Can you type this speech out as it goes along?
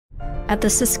At the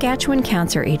Saskatchewan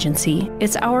Cancer Agency,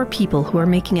 it's our people who are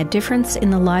making a difference in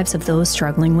the lives of those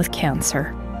struggling with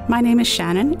cancer. My name is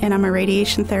Shannon, and I'm a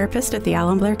radiation therapist at the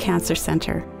Alan Blair Cancer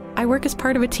Centre. I work as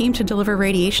part of a team to deliver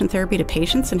radiation therapy to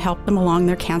patients and help them along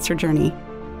their cancer journey.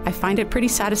 I find it pretty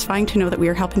satisfying to know that we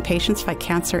are helping patients fight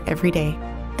cancer every day.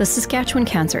 The Saskatchewan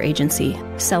Cancer Agency,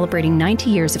 celebrating 90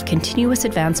 years of continuous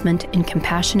advancement in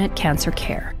compassionate cancer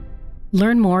care.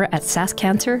 Learn more at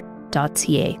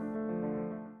saskcancer.ca.